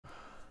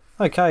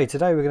Okay,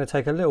 today we're going to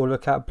take a little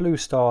look at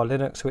Bluestar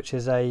Linux, which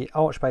is a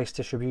Arch-based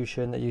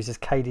distribution that uses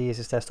KDE as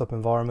its desktop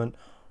environment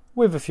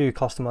with a few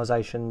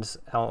customizations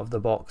out of the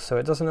box. So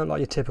it doesn't look like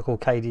your typical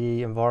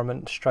KDE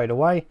environment straight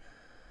away.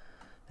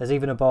 There's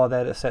even a bar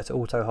there that's set to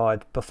auto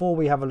hide. Before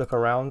we have a look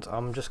around,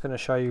 I'm just going to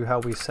show you how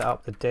we set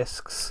up the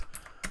disks.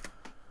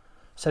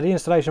 So the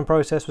installation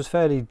process was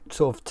fairly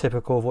sort of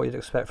typical of what you'd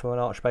expect from an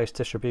Arch-based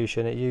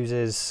distribution. It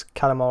uses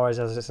Calamares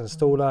as its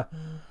installer.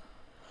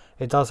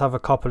 It does have a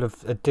couple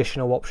of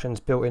additional options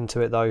built into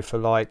it though for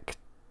like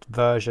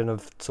version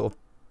of sort of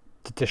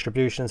the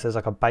distributions. There's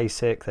like a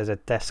basic, there's a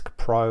Desk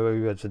Pro,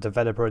 there's a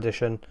developer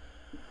edition.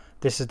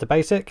 This is the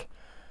basic,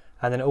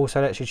 and then it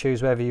also lets you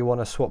choose whether you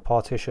want to swap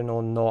partition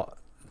or not,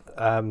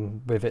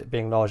 with it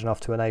being large enough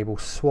to enable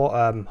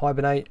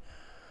hibernate.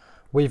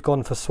 We've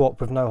gone for swap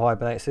with no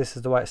hibernate, so this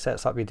is the way it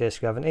sets up your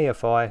disk. You have an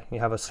EFI,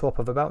 you have a swap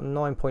of about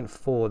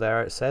 9.4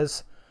 there it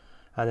says,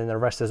 and then the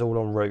rest is all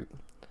on root.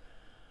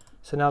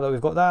 So now that we've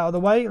got that out of the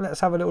way,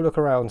 let's have a little look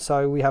around.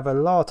 So we have a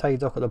Latte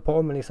Dock at the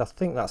bottom, at least I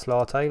think that's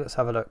Latte. Let's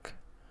have a look.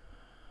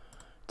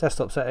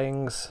 Desktop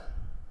settings.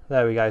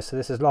 There we go. So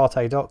this is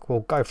Latte Dock. We'll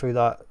go through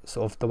that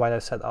sort of the way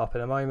they've set that up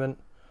in a moment.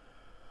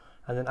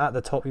 And then at the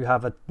top you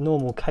have a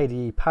normal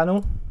KDE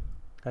panel.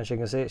 As you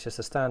can see, it's just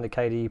a standard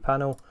KDE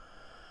panel.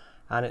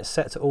 And it's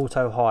set to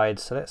auto hide.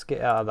 So let's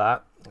get out of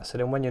that. So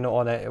then when you're not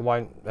on it, it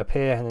won't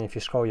appear. And then if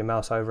you scroll your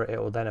mouse over it,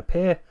 it will then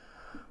appear.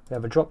 We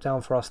have a drop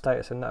down for our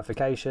status and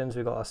notifications.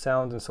 We've got our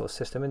sound and sort of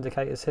system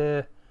indicators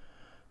here.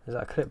 Is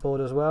that a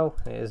clipboard as well?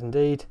 It is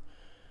indeed.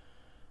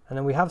 And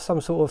then we have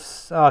some sort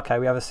of, okay,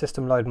 we have a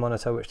system load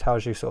monitor which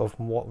tells you sort of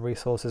what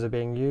resources are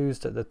being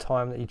used at the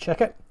time that you check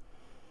it.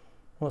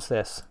 What's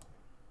this?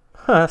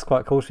 That's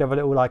quite cool. So we have a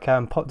little like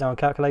pop down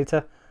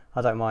calculator.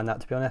 I don't mind that,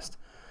 to be honest.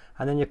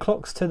 And then your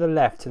clock's to the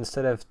left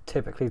instead of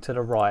typically to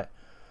the right.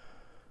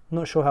 I'm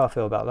not sure how I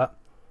feel about that.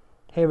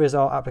 Here is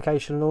our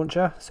application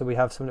launcher. So we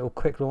have some little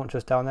quick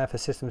launchers down there for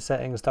system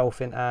settings,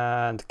 Dolphin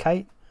and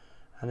Kate.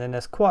 And then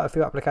there's quite a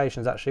few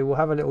applications actually. We'll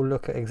have a little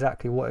look at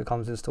exactly what it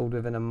comes installed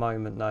with in a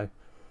moment though.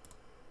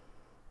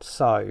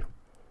 So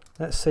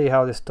let's see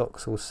how this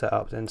dock's all set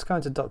up. Then let's go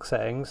into dock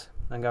settings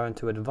and go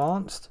into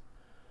advanced.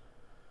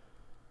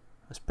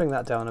 Let's bring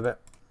that down a bit.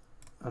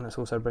 And let's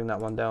also bring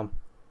that one down.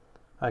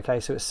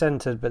 Okay, so it's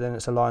centered, but then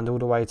it's aligned all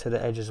the way to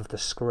the edges of the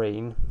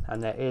screen,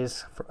 and there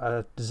is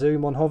a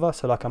zoom on hover,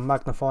 so like a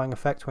magnifying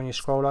effect when you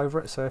scroll over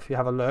it. So if you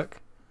have a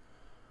look,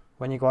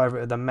 when you go over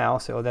it with the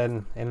mouse, it will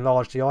then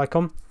enlarge the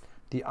icon.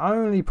 The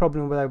only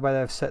problem with where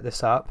they've set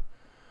this up,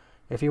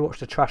 if you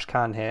watch the trash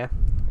can here,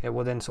 it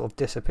will then sort of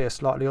disappear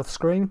slightly off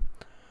screen,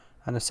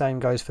 and the same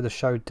goes for the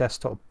show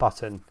desktop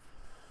button.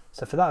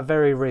 So for that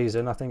very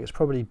reason, I think it's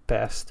probably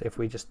best if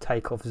we just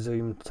take off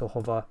zoom to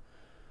hover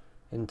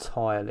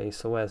entirely.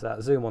 So where's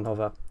that zoom on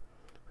hover?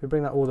 If we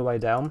bring that all the way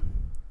down,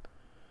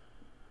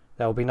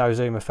 there will be no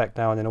zoom effect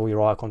now, and then all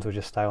your icons will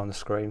just stay on the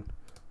screen.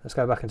 Let's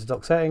go back into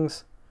dock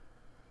settings,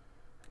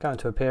 go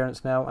into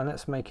appearance now, and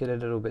let's make it a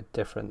little bit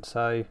different.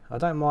 So I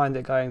don't mind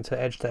it going to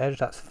edge,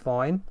 that's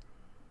fine,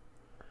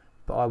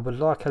 but I would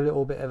like a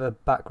little bit of a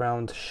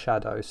background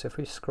shadow. So if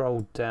we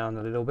scroll down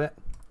a little bit,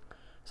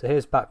 so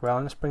here's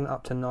background, let's bring that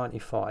up to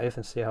 95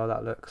 and see how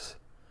that looks.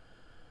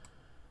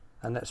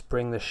 And let's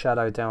bring the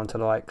shadow down to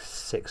like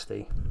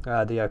 60,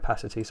 the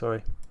opacity,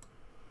 sorry.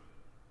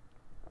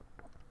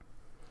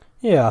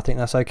 Yeah, I think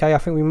that's okay. I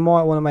think we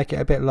might want to make it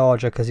a bit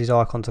larger because these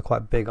icons are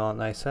quite big, aren't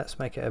they? So let's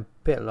make it a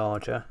bit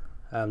larger,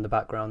 the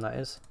background that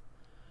is.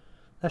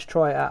 Let's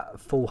try it at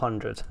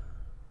 400.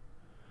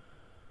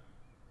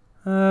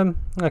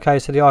 Okay,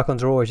 so the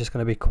icons are always just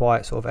going to be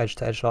quite sort of edge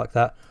to edge like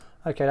that.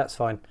 Okay, that's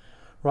fine.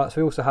 Right,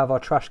 so we also have our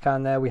trash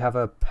can there. We have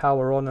a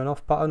power on and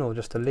off button, or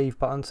just a leave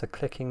button. So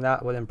clicking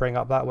that will then bring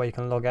up that where you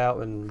can log out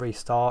and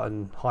restart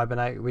and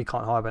hibernate. We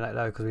can't hibernate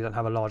though because we don't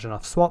have a large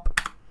enough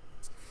swap,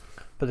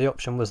 but the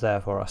option was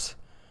there for us.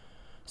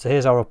 So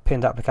here's our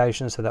pinned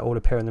applications, so they all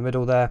appear in the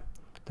middle there.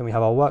 Then we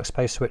have our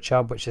Workspace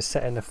Switcher, which is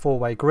set in a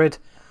four-way grid.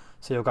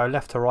 So you'll go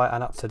left to right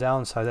and up to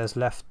down. So there's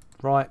left,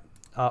 right,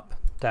 up,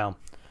 down.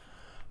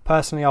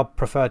 Personally, I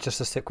prefer just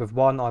to stick with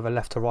one, either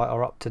left to right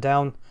or up to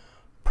down.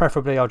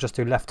 Preferably I'll just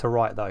do left to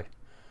right though.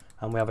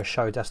 And we have a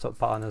show desktop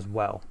button as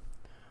well.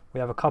 We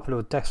have a couple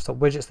of desktop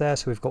widgets there,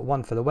 so we've got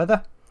one for the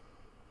weather,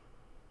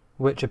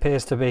 which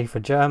appears to be for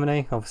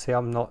Germany. Obviously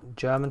I'm not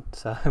German,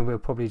 so we'll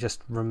probably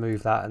just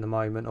remove that in a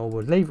moment, or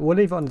we'll leave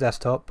it on the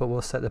desktop, but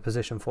we'll set the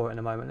position for it in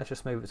a moment. Let's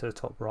just move it to the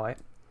top right.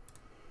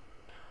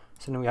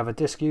 So then we have a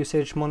disk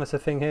usage monitor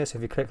thing here, so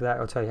if you click that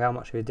it'll tell you how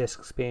much of your disk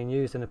is being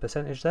used and the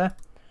percentage there.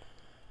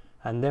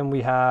 And then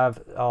we have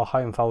our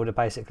home folder,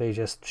 basically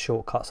just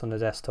shortcuts on the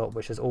desktop,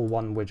 which is all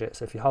one widget.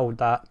 So if you hold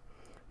that,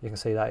 you can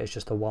see that it's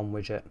just a one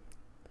widget.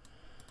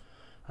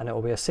 And it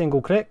will be a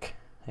single click,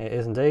 it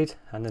is indeed,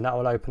 and then that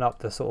will open up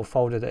the sort of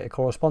folder that it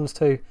corresponds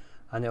to,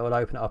 and it will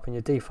open it up in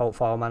your default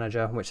file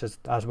manager, which is,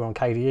 as we're on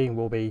KDE,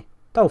 will be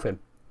Dolphin.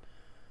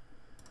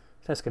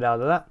 Let's get out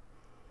of that.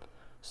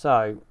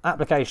 So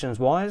applications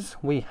wise,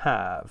 we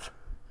have,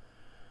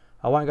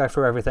 I won't go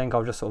through everything,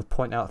 I'll just sort of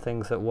point out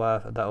things that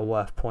are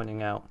worth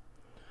pointing out.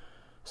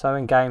 So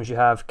in games you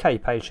have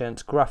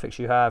Kpatience, graphics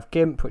you have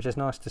GIMP, which is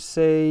nice to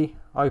see,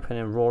 open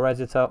in RAW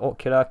editor,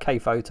 Ocular,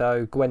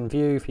 Kphoto,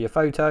 GwenView for your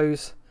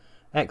photos,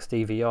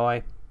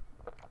 XDVI,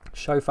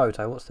 Show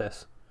Photo. What's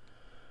this?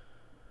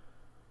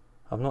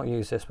 I've not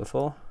used this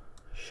before.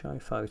 Show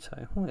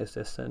Photo. What is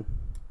this then?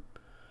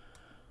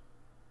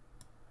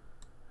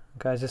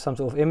 Okay, is this some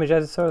sort of image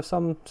editor of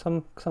some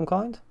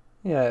kind?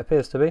 Yeah, it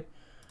appears to be.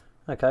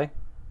 Okay,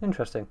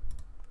 interesting.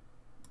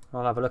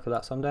 I'll have a look at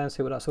that someday and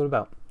see what that's all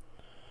about.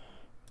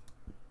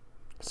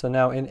 So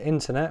now in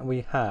internet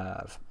we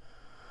have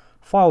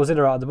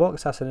Filezilla out of the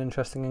box. That's an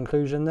interesting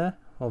inclusion there.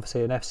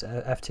 Obviously an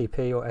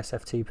FTP or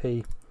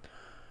SFTP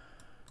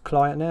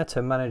client there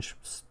to manage,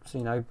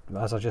 you know,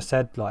 as I just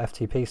said, like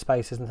FTP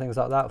spaces and things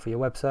like that for your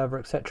web server,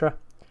 etc.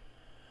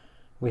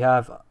 We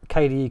have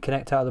Kde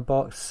Connect out of the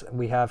box.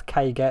 We have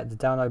Kde, the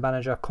download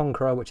manager,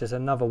 Konqueror, which is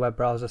another web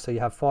browser, so you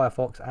have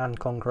Firefox and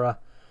Konqueror.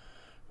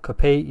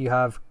 Copy, you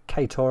have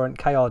KTorrent,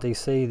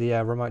 KRDC,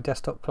 the remote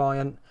desktop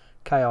client,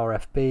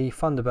 KRFB,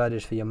 Thunderbird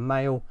is for your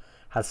mail,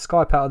 has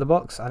Skype out of the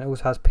box, and it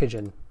also has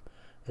Pigeon.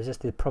 Is this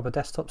the proper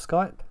desktop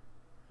Skype?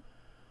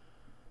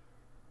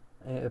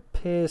 It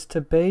appears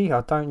to be.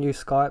 I don't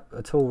use Skype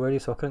at all really,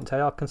 so I couldn't tell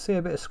you. I can see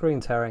a bit of screen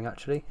tearing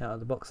actually out of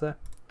the box there.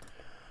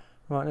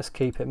 Right, let's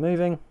keep it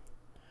moving.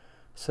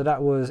 So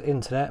that was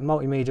internet.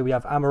 Multimedia, we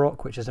have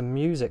Amarok, which is a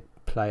music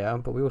player,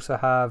 but we also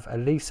have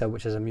Elisa,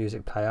 which is a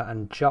music player,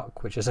 and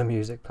Juck, which is a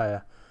music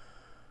player.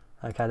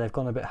 Okay, they've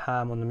gone a bit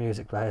ham on the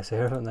music players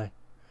here, haven't they?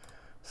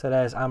 So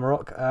there's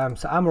Amarok.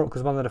 So Amarok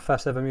was one of the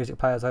first ever music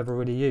players I ever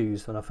really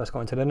used when I first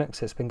got into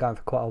Linux. It's been going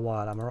for quite a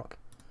while, Amarok.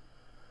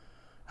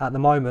 At the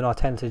moment, I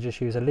tend to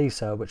just use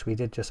Elisa, which we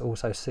did just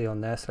also see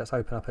on there. So let's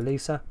open up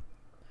Elisa.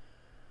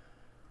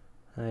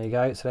 There you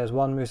go. So there's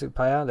one music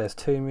player. There's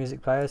two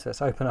music players.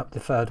 Let's open up the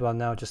third one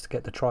now just to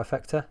get the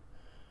trifecta.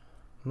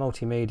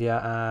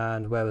 Multimedia,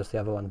 and where was the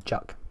other one?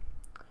 Juck.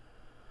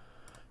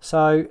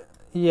 So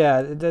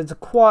yeah, there's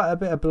quite a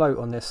bit of bloat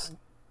on this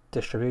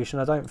distribution.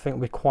 I don't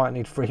think we quite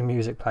need 3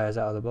 music players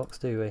out of the box,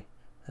 do we?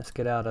 Let's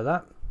get out of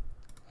that.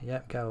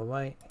 Yep, go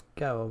away,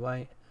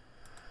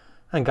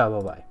 and go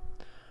away.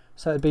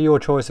 So it'd be your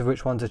choice of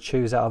which one to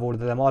choose out of all of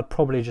them. I'd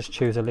probably just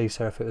choose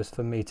Elisa if it was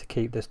for me to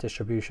keep this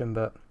distribution,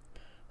 but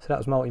so that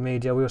was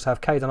multimedia. We also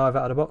have Kdenlive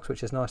out of the box,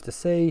 which is nice to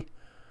see.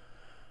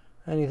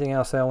 Anything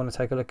else there I want to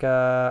take a look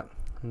at?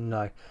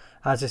 No.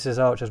 As this is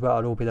Arch as well,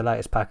 it'll all be the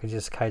latest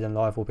packages.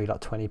 Kdenlive will be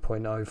like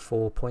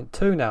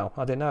 20.04.2 now.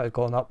 I didn't know it had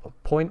gone up a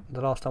point. The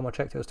last time I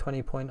checked it was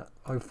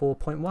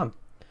 20.04.1.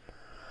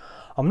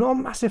 I'm not a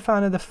massive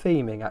fan of the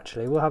theming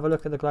actually. We'll have a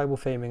look at the global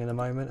theming in a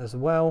moment as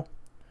well.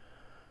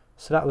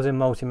 So that was in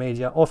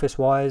multimedia. Office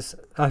wise,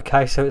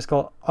 okay, so it's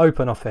got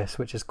OpenOffice,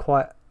 which is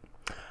quite,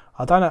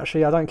 I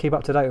don't keep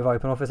up to date with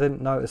OpenOffice. I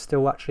didn't know it was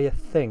still actually a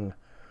thing.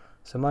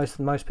 So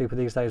most people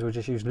these days will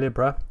just use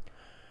Libra,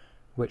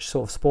 which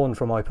sort of spawned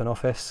from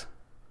OpenOffice.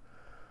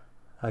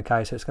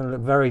 Okay, so it's going to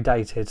look very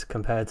dated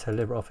compared to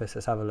LibreOffice.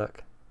 Let's have a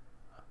look.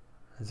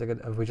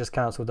 Have we just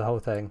cancelled the whole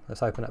thing?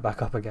 Let's open it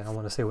back up again. I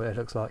want to see what it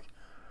looks like.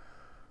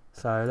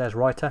 So there's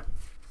Writer.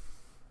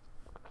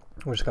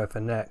 We'll just go for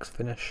next,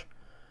 finish.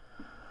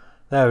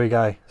 There we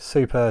go.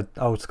 Super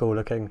old school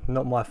looking.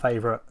 Not my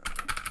favourite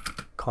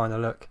kind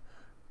of look.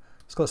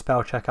 It's got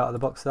spell check out of the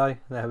box though.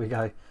 There we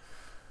go.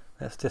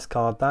 Let's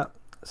discard that.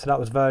 So that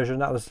was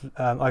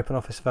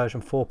OpenOffice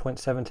version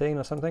 4.17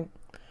 or something.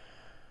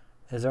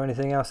 Is there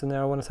anything else in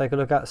there I want to take a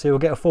look at? So you'll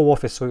get a full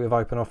office suite with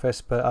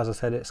OpenOffice, but as I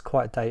said, it's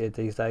quite dated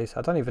these days.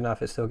 I don't even know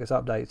if it still gets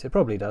updates. It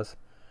probably does.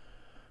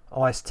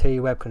 ICE-T,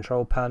 web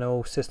control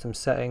panel, system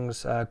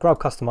settings, Grub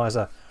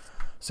customizer.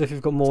 So if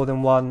you've got more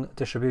than one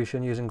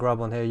distribution using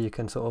Grub on here, you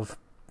can sort of,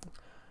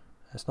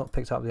 it's not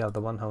picked up the other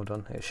one, hold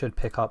on, it should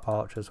pick up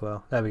Arch as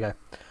well. There we go.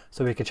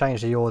 So we could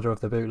change the order of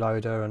the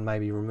bootloader and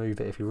maybe remove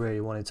it if you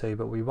really wanted to,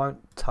 but we won't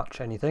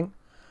touch anything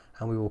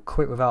and we will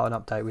quit without an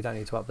update. We don't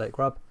need to update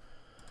Grub.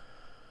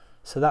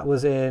 So that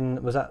was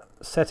that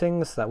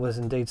settings? That was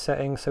indeed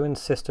settings. So in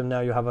system now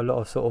you have a lot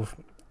of sort of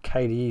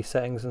KDE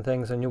settings and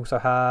things, and you also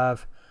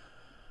have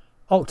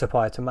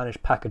Octopi to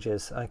manage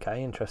packages.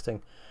 Okay,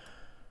 interesting.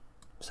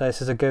 So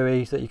this is a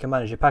GUI that you can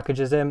manage your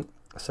packages in.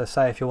 So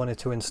say if you wanted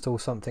to install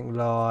something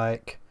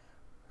like,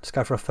 let's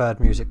go for a third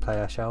music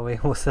player, shall we?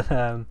 What's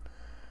the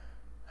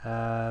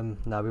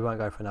no, we won't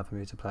go for another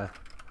music player.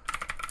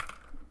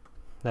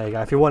 There you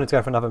go. If you wanted to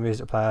go for another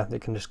music player, you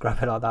can just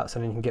grab it like that, so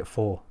then you can get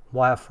 4.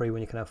 Why have 3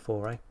 when you can have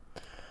 4, eh?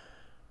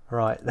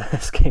 Right,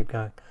 let's keep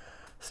going.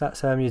 So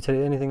that's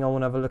utility. Anything I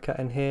want to have a look at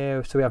in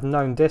here? So we have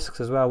known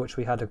disks as well, which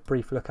we had a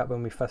brief look at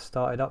when we first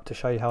started up to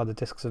show you how the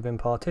disks have been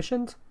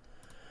partitioned.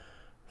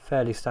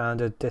 Fairly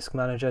standard disk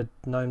manager,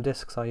 GNOME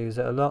disks, I use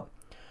it a lot.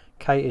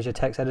 K is your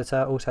text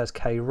editor, also has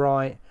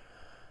Kwrite.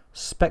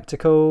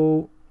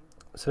 Spectacle,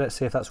 so let's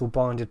see if that's all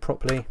binded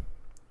properly.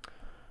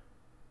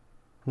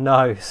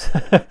 No,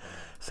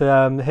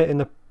 so hitting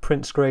the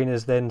print screen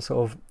is then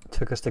sort of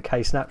took us to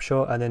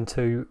K-snapshot and then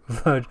to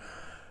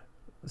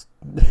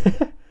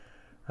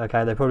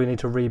okay, they probably need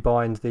to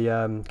rebind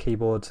the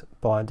keyboard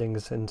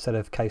bindings instead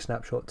of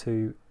K-snapshot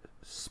to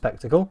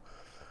Spectacle.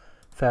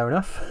 fair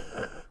enough.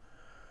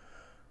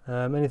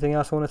 Anything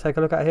else I want to take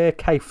a look at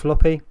here?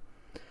 Floppy.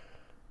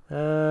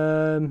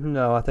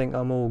 No, I think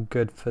I'm all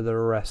good for the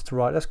rest.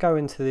 Right, let's go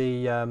into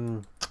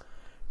the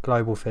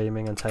global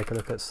theming and take a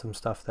look at some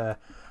stuff there.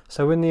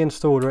 So in the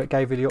installer, it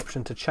gave you the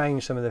option to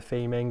change some of the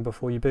theming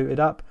before you booted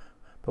up,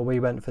 but we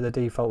went for the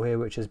default here,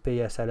 which is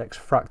BSLX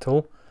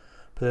Fractal.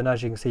 But then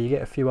as you can see, you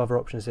get a few other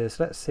options here.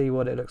 So let's see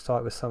what it looks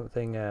like with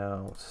something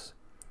else.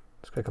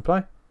 Let's click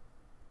apply.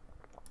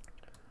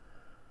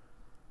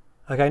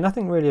 Okay,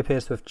 nothing really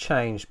appears to have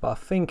changed, but I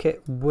think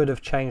it would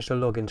have changed the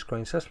login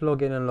screen. So let's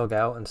log in and log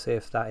out and see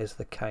if that is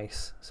the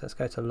case. So let's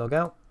go to log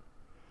out.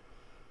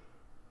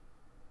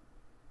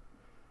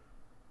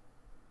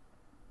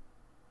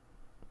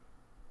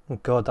 Oh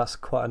God, that's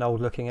quite an old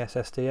looking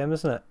SSDM,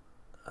 isn't it?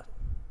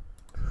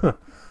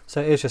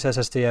 So it is just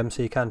SSDM,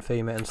 so you can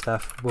theme it and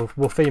stuff.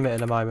 We'll theme it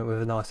in a moment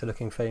with a nicer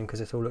looking theme because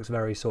it all looks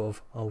very sort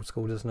of old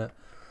school, doesn't it?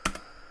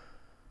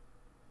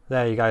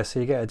 There you go, so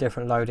you get a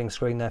different loading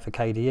screen there for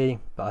KDE,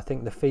 but I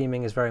think the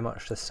theming is very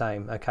much the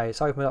same. Okay,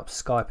 it's opened up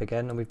Skype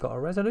again and we've got a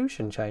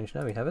resolution change.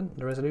 No, we haven't.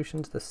 The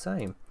resolution's the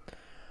same.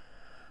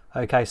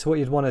 Okay, so what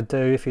you'd want to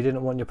do if you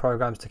didn't want your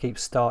programs to keep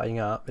starting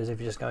up is if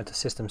you just go into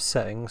System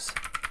Settings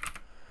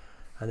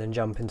and then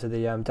jump into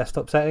the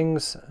desktop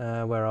settings.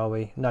 Where are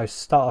we? No,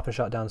 Start Up and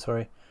Shut Down,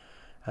 sorry.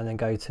 And then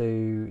go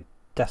to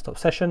Desktop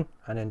Session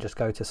and then just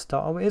go to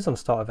Start. Oh, it is on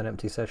Start of an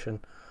empty session.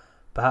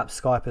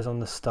 Perhaps Skype is on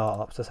the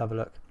startups. Let's have a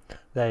look.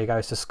 There you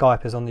go, so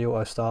Skype is on the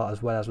auto start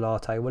as well as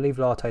Latte. We'll leave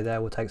Latte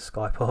there, we'll take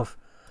Skype off.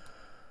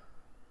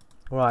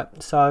 Right,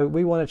 so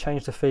we want to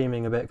change the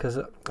theming a bit because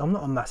I'm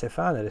not a massive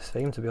fan of this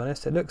theme, to be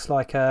honest. It looks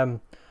like, you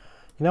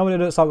know what it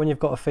looks like when you've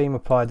got a theme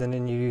applied and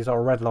then you use a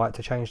red light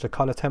to change the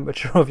colour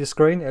temperature of your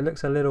screen? It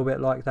looks a little bit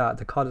like that.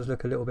 The colours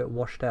look a little bit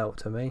washed out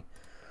to me.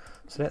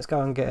 So let's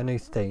go and get a new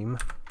theme.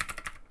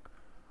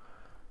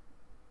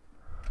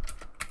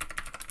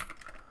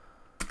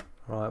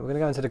 Right, we're going to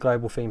go into the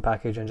global theme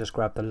package and just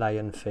grab the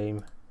Lion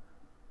theme.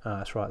 Ah,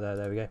 that's right there,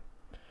 there we go.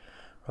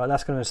 Right,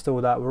 that's going to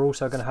install that. We're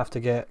also going to have to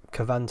get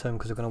Kavantum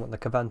because we're going to want the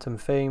Kavantum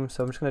theme.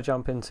 So I'm just going to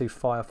jump into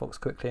Firefox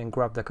quickly and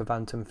grab the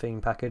Kavantum theme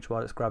package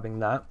while it's grabbing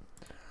that.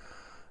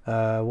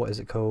 What is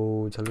it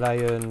called?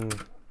 Lion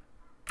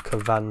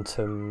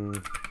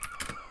Kavantum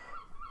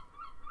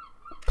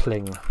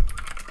Pling.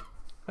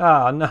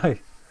 Ah, no.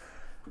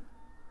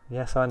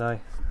 Yes, I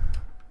know.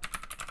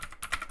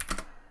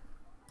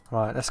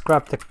 Right, let's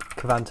grab the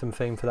Kavantum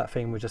theme for that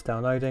theme we're just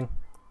downloading.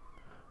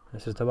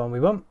 This is the one we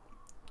want.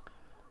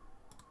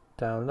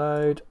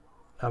 Download.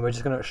 And we're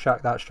just going to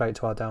extract that straight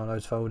to our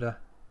downloads folder.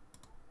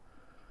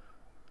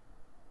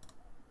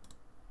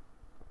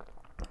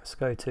 Let's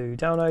go to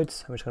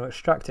downloads. I'm just going to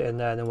extract it in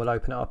there and then we'll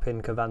open it up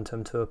in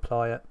Kavantum to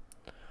apply it.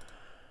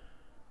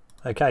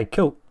 Okay,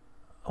 cool.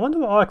 I wonder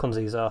what icons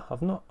these are.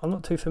 I'm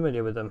not too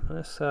familiar with them.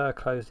 Let's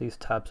close these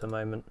tabs a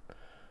moment.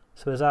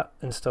 So is that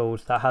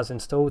installed? That has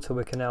installed, so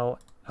we can now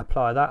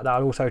apply that.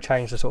 That'll also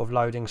change the sort of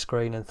loading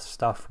screen and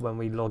stuff when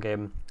we log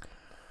in.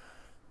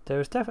 There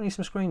is definitely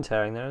some screen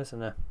tearing there, isn't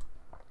there?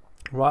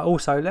 Right,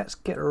 also let's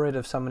get rid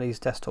of some of these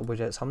desktop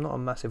widgets. I'm not a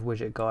massive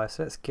widget guy,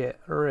 so let's get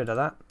rid of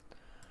that.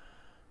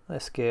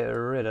 Let's get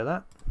rid of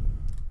that.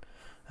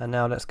 And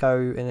now let's go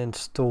and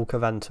install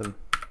Kavantum.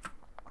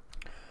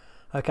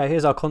 Okay,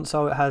 here's our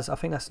console. It has, I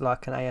think that's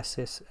like an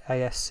ASCII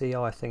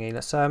thingy.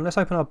 Let's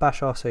open our Bash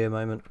RC a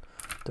moment.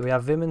 Do we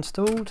have Vim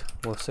installed?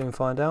 We'll soon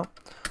find out.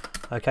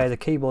 Okay, the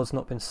keyboard's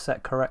not been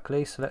set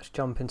correctly, so let's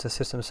jump into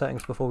system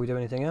settings before we do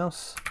anything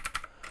else.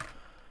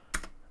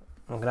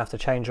 I'm going to have to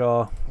change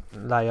our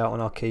layout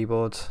on our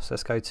keyboard. So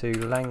let's go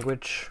to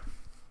language,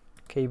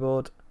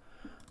 keyboard,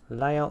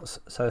 layouts.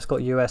 So it's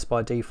got US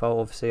by default.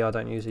 Obviously I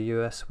don't use a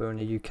US, we're in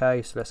the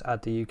UK, so let's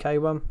add the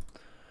UK one.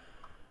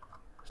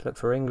 Let's look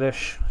for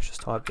English, let's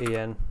just type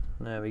EN,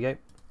 there we go.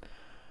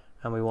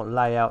 And we want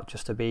layout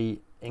just to be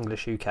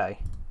English UK.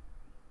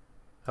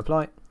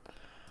 Apply.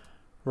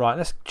 Right,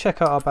 let's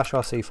check out our Bash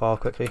RC file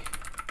quickly.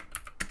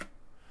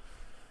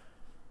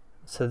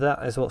 So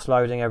that is what's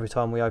loading every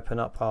time we open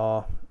up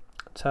our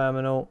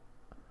terminal.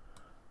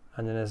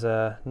 And then there's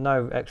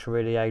no extra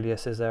really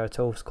aliases there at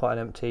all. It's quite an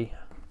empty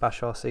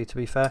Bash RC to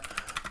be fair.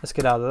 Let's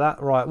get out of that.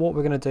 Right, what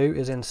we're going to do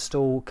is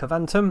install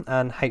Kavantum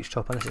and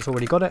HTOP unless it's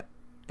already got it.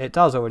 It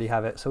does already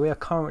have it. So we are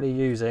currently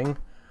using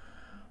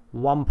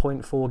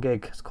 1.4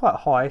 gig. It's quite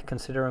high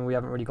considering we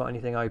haven't really got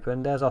anything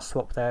open. There's our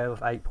swap there of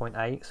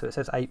 8.8. So it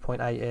says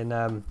 8.8 in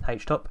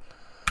HTOP.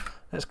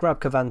 Let's grab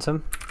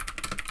Kavantum.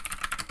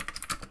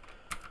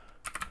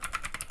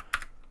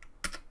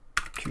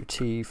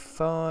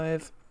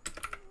 Qt5.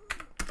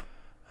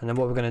 And then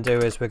what we're going to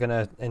do is we're going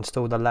to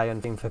install the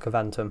Lion theme for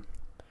Kavantum.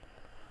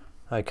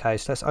 Okay,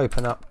 so let's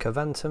open up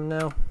Kavantum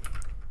now.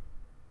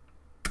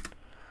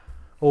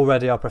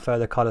 Already I prefer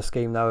the colour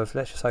scheme though.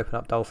 Let's just open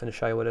up Dolphin to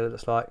show you what it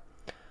looks like.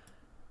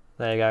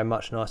 There you go,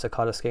 much nicer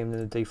colour scheme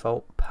than the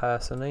default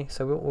personally.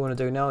 So what we want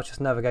to do now is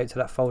just navigate to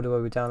that folder where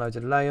we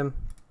downloaded Lion,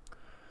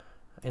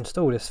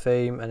 install this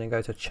theme and then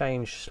go to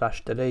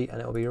change/delete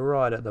and it will be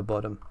right at the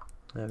bottom.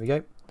 There we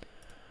go.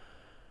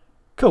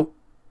 Cool.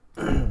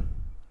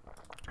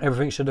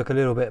 everything should look a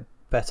little bit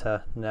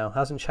better now.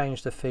 Hasn't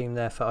changed the theme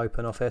there for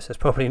OpenOffice. There's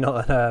probably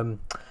not an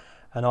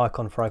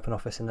icon for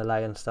OpenOffice in the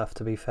lay and stuff,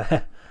 to be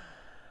fair.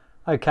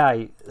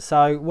 Okay,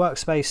 so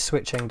workspace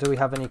switching. Do we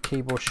have any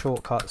keyboard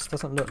shortcuts?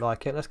 Doesn't look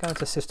like it. Let's go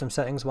into system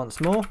settings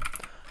once more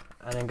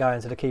and then go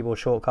into the keyboard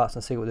shortcuts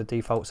and see what the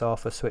defaults are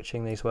for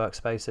switching these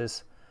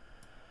workspaces.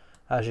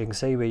 As you can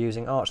see, we're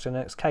using Arch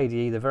Linux,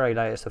 KDE, the very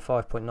latest of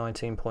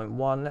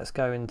 5.19.1. Let's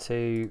go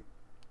into...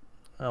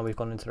 oh, we've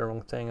gone into the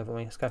wrong thing, haven't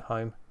we? Let's go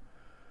home.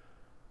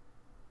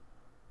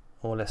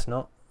 Or let's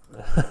not.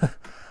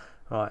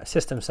 Right,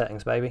 system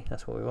settings, baby.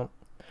 That's what we want.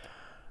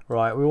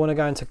 Right, we want to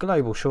go into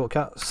global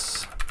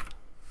shortcuts.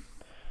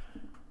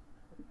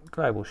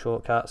 Global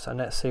shortcuts, and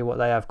let's see what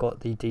they have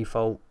got the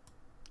default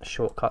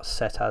shortcuts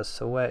set as.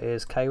 So where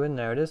is Kwin?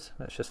 There it is.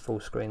 Let's just full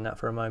screen that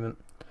for a moment.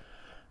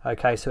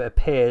 Okay, so it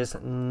appears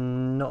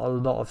not a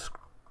lot of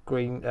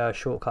screen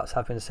shortcuts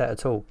have been set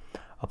at all,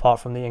 apart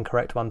from the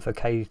incorrect one for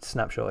K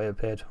snapshot. It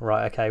appeared.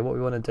 Right, okay, what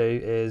we want to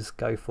do is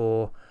go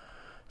for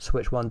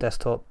switch one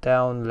desktop,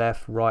 down,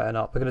 left, right and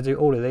up. We're going to do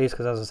all of these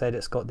because, as I said,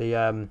 it's got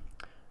the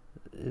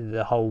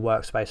whole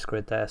workspace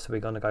grid there, so we're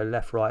going to go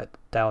left, right,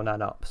 down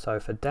and up. So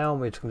for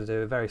down, we're just going to do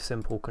a very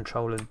simple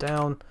control and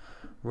down,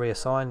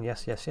 reassign,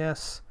 yes, yes,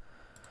 yes.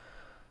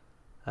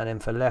 And then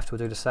for left, we'll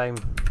do the same,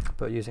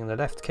 but using the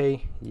left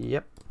key,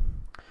 yep.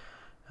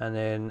 And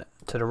then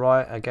to the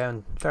right,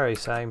 again, very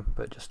same,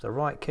 but just the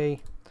right key.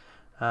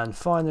 And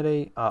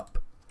finally, up,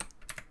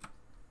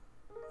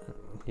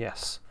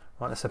 yes.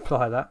 Right, let's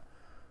apply that.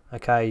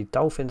 Okay,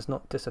 Dolphin's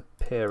not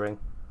disappearing.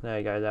 There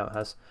you go, there it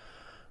has.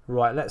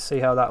 Right, let's see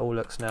how that all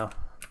looks now.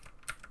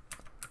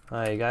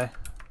 There you go.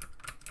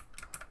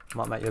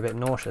 Might make you a bit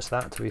nauseous,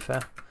 that, to be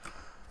fair.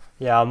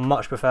 Yeah, I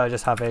much prefer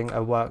just having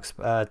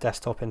a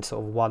desktop in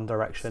sort of one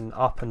direction.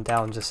 Up and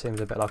down just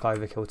seems a bit like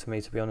overkill to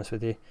me, to be honest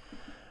with you.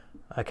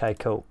 Okay,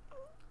 cool.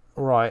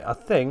 Right, I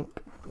think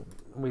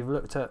we've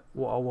looked at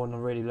what I want to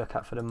really look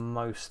at for the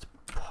most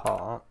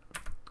part.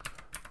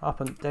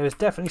 There is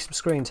definitely some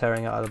screen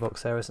tearing out of the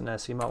box there, isn't there?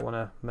 So you might want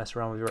to mess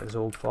around with your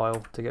exorg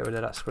file to get rid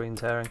of that screen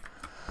tearing.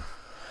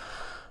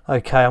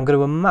 Okay, I'm going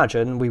to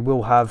imagine we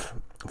will have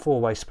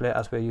four-way split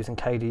as we're using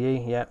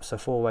KDE. Yep, so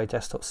four-way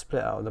desktop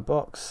split out of the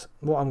box.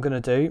 What I'm going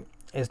to do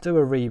is do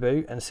a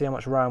reboot and see how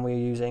much RAM we're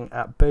using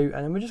at boot,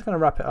 and then we're just going to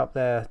wrap it up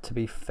there, to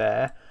be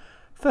fair.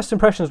 First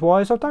impressions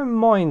wise, I don't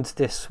mind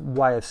this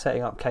way of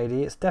setting up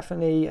KDE. It's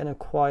definitely an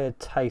acquired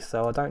taste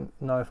though. I don't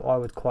know if I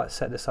would quite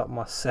set this up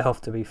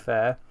myself, to be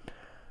fair,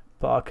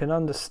 but I can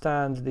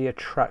understand the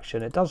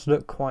attraction. It does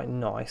look quite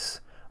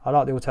nice. I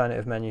like the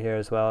alternative menu here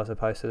as well, as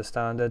opposed to the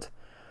standard.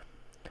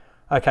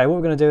 Okay, what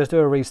we're going to do is do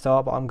a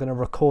restart, but I'm going to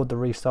record the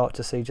restart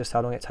to see just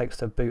how long it takes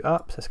to boot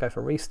up. So let's go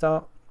for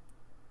restart.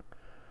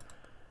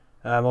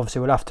 Obviously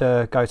we'll have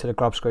to go to the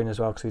grub screen as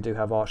well, because we do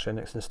have Arch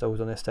Linux installed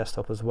on this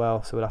desktop as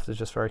well, so we'll have to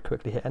just very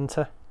quickly hit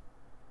enter.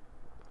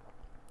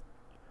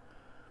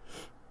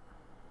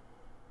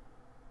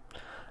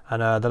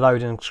 And the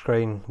loading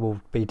screen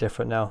will be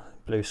different now,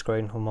 blue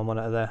screen on my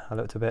monitor there. I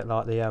looked a bit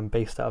like the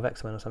Beast out of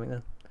X-Men or something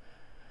then.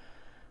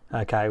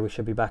 Okay, we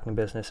should be back in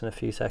business in a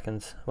few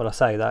seconds. Well, I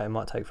say that, it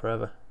might take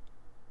forever.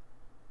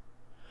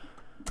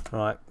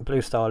 Right,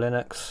 Bluestar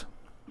Linux.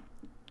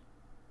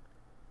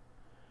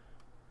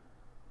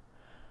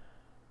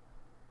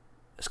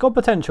 It's got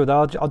potential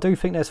though. I do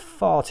think there's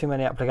far too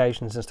many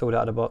applications installed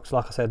out of the box.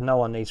 Like I said, no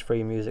one needs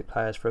free music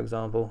players, for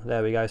example.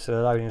 There we go. So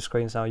the loading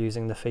screen's now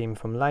using the theme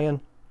from Layen,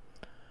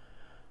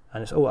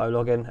 and it's auto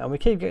login. And we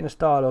keep getting this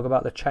dialogue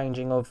about the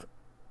changing of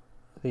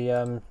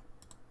the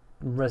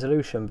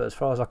resolution, but as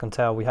far as I can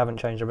tell, we haven't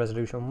changed the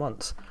resolution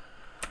once.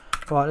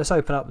 Right, let's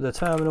open up the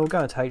terminal. Go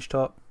into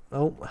HTOP.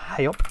 Oh,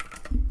 hey up.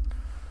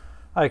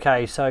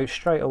 Okay, so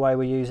straight away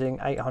we're using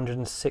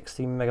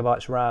 860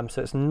 megabytes RAM.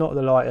 So it's not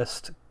the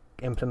lightest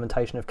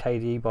implementation of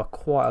KDE by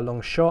quite a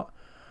long shot,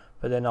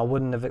 but then I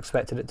wouldn't have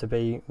expected it to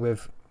be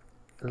with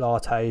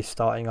Latte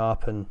starting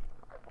up and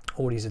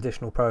all these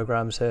additional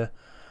programs here.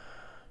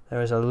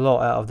 There is a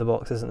lot out of the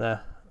box, isn't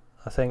there?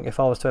 I think if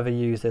I was to ever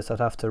use this, I'd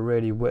have to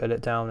really whittle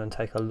it down and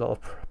take a lot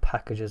of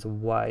packages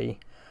away.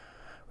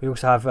 We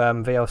also have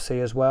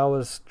VLC as well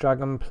as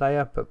Dragon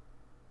Player, but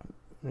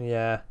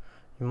yeah,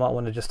 you might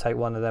want to just take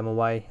one of them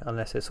away,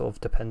 unless it sort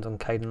of depends on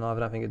Kdenlive. I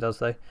don't think it does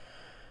though.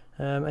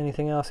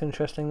 Anything else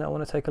interesting that I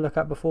want to take a look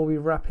at before we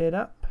wrap it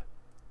up?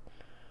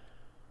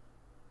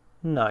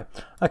 No.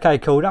 Okay,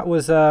 cool. That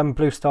was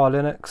Bluestar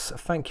Linux.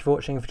 Thank you for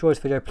watching. If you enjoyed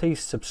this video, please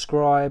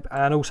subscribe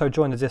and also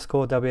join the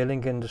Discord. There'll be a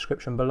link in the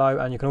description below,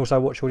 and you can also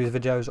watch all these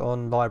videos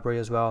on library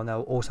as well, and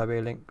there'll also be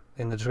a link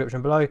in the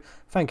description below.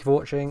 Thank you for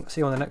watching.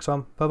 See you on the next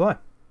one. Bye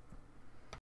bye.